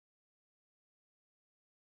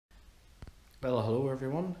Well, hello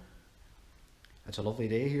everyone. It's a lovely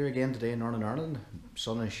day here again today in Northern Ireland.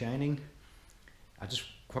 Sun is shining. Just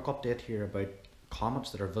quick update here about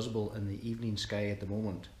comets that are visible in the evening sky at the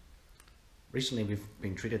moment. Recently we've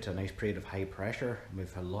been treated to a nice period of high pressure and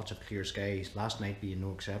we've had lots of clear skies, last night being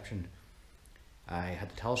no exception. I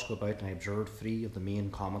had the telescope out and I observed 3 of the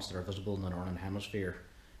main comets that are visible in the Northern Hemisphere.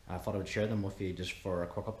 I thought I would share them with you just for a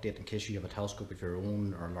quick update in case you have a telescope of your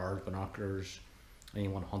own or large binoculars and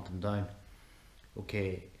you want to hunt them down.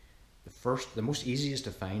 Okay, the most easiest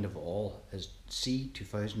to find of all is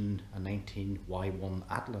C2019Y1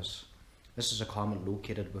 Atlas. This is a comet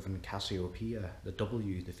located within Cassiopeia, the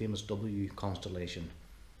famous W constellation.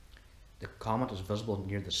 The comet is visible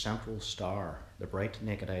near the central star, the bright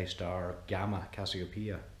naked eye star Gamma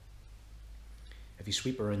Cassiopeia. If you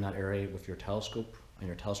sweep around that area with your telescope, and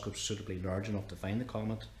your telescope is suitably large enough to find the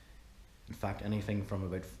comet, in fact anything from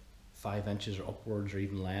about 5 inches or upwards or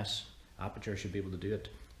even less, aperture should be able to do it.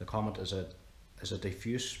 The comet is a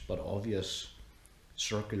diffuse but obvious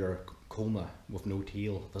circular coma with no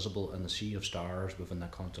tail, visible in the sea of stars within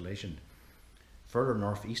that constellation. Further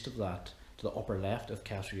northeast of that, to the upper left of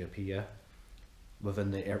Cassiopeia,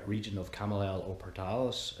 within the region of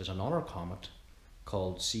Camaleo-Portalis, is another comet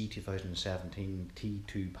called C2017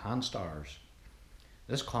 T2 Pan-STARRS.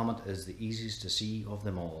 This comet is the easiest to see of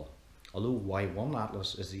them all. Although Y1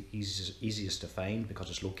 Atlas is the easiest to find because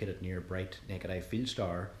it's located near a bright naked eye field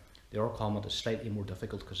star, the other comet is slightly more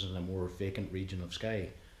difficult because it's in a more vacant region of sky.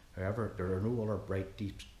 However, there are no other bright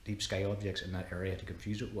deep sky objects in that area to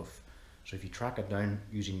confuse it with. So if you track it down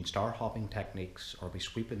using star hopping techniques or by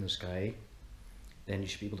sweeping the sky, then you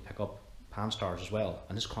should be able to pick up pan-stars as well.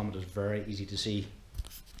 And this comet is very easy to see.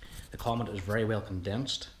 The comet is very well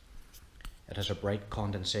condensed. It has a bright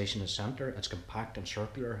condensation in the centre, it's compact and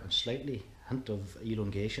circular and slightly hint of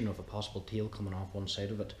elongation of a possible tail coming off one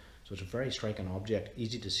side of it. So it's a very striking object,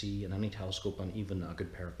 easy to see in any telescope and even a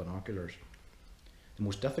good pair of binoculars. The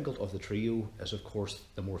most difficult of the trio is of course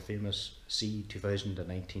the more famous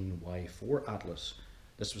C2019Y4 Atlas.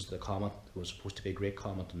 This was the comet that was supposed to be a great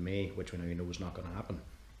comet in May, which we now know is not going to happen.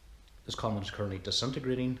 This comet is currently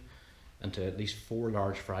disintegrating into at least 4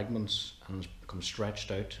 large fragments and has become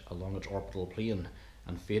stretched out along its orbital plane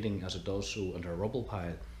and fading as it does so into a rubble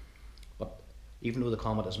pile. But even though the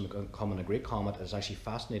comet isn't becoming a great comet, it's actually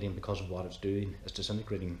fascinating because of what it's doing. It's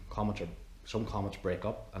disintegrating. Some comets break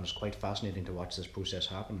up and it's quite fascinating to watch this process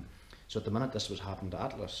happen. So at the minute this was happening to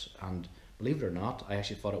Atlas, and believe it or not, I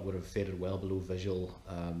actually thought it would have faded well below visual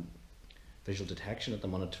detection at the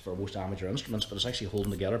minute for most amateur instruments, but it's actually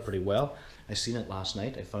holding together pretty well. I seen it last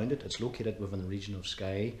night, I found it. It's located within the region of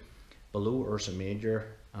sky below Ursa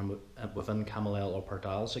Major and within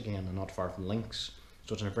Camaleo-Portalis again, and not far from Lynx.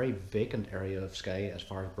 So it's in a very vacant area of sky as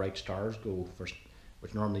far as bright stars go, which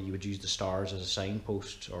normally you would use the stars as a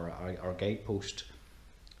signpost or a guidepost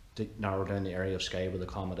to narrow down the area of sky where the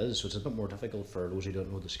comet is. So it's a bit more difficult for those who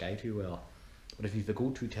don't know the sky too well. But if you have a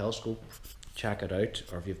go-to telescope, check it out,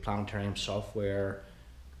 or if you have planetarium software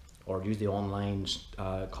or use the online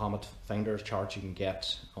comet finders charts you can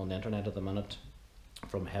get on the internet at the minute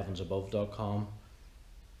from Heavensabove.com,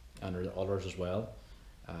 and there are others as well.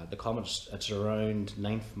 The comet, it's around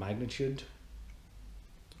 9th magnitude,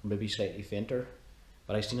 maybe slightly fainter,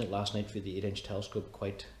 but I seen it last night through the 8-inch telescope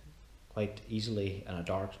quite easily in a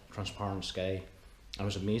dark transparent sky. I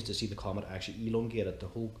was amazed to see the comet actually elongated. The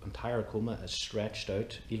whole entire coma is stretched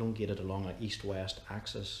out, elongated along an east-west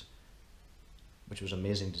axis, which was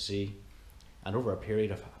amazing to see. And over a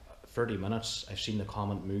period of 30 minutes, I've seen the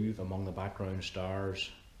comet move among the background stars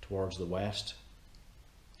towards the west.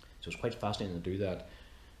 So it's quite fascinating to do that.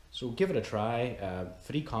 So give it a try.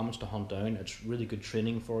 3 comets to hunt down. It's really good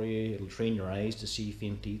training for you. It'll train your eyes to see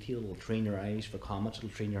faint detail. It'll train your eyes for comets. It'll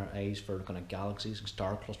train your eyes for kind of galaxies and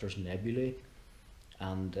star clusters and nebulae.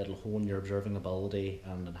 And it'll hone your observing ability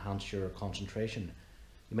and enhance your concentration.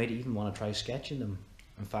 You might even want to try sketching them.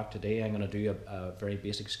 In fact, today I'm going to do a very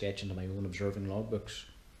basic sketch into my own observing logbooks,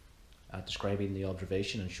 describing the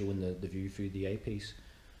observation and showing the view through the eyepiece.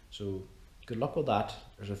 So good luck with that.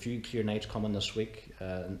 There's a few clear nights coming this week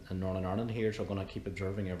in Northern Ireland here, so I'm going to keep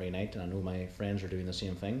observing every night, and I know my friends are doing the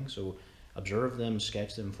same thing. So observe them,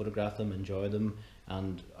 sketch them, photograph them, enjoy them.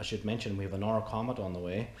 And I should mention we have another comet on the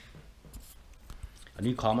way. A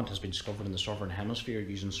new comet has been discovered in the southern hemisphere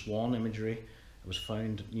using SWAN imagery. It was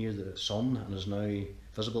found near the Sun and is now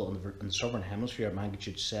visible in the southern hemisphere at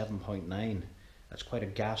magnitude 7.9. It's quite a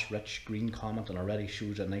gas-rich green comet and already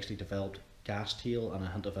shows a nicely developed gas tail and a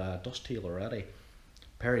hint of a dust tail already.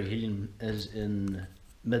 Perihelion is in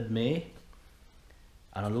mid-May,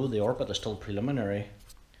 and although the orbit is still preliminary,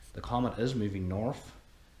 the comet is moving north.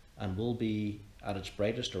 and will be at its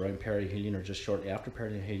brightest around perihelion or just shortly after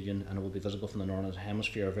perihelion, and it will be visible from the northern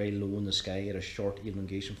hemisphere, very low in the sky at a short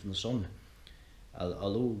elongation from the sun.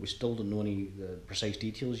 Although we still don't know any precise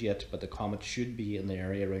details yet, but the comet should be in the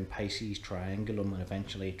area around Pisces Triangulum and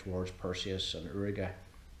eventually towards Perseus and Auriga,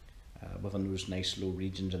 within those nice low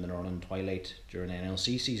regions in the northern twilight during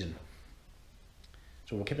NLC season.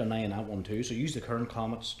 So we'll keep an eye on that one too. So use the current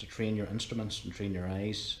comets to train your instruments and train your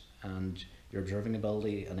eyes and your observing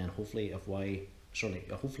ability, and then hopefully if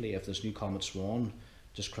this new Comet SWAN,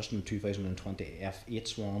 just christened 2020 F8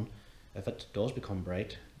 SWAN, if it does become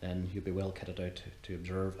bright, then you'll be well kitted out to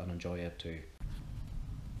observe and enjoy it too.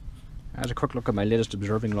 As a quick look at my latest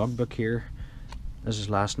observing logbook here, this is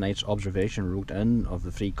last night's observation wrote in of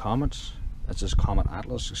the 3 comets. This is Comet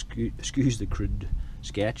Atlas. Excuse the crude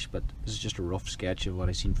sketch, but this is just a rough sketch of what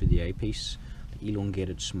I've seen for the eyepiece. The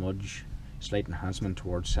elongated smudge, slight enhancement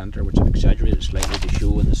towards centre, which I've exaggerated slightly to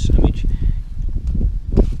show in this image.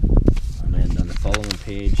 And then on the following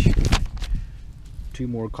page, 2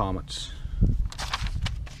 more comets,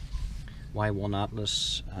 Y1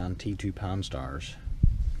 Atlas and T2 Pan stars.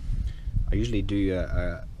 I usually do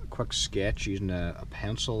a quick sketch using a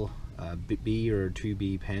pencil, a B or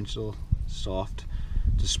 2B pencil, soft,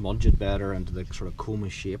 to smudge it better into the sort of coma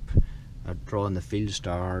shape. I draw in the field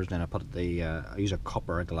stars, then I put I use a cup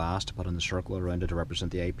or a glass to put in the circle around it to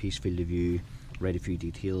represent the eyepiece field of view, write a few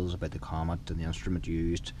details about the comet and the instrument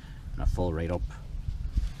used, and a full write up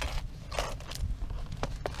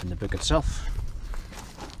in the book itself.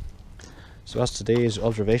 So that's today's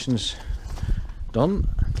observations done,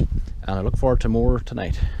 and I look forward to more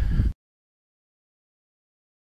tonight.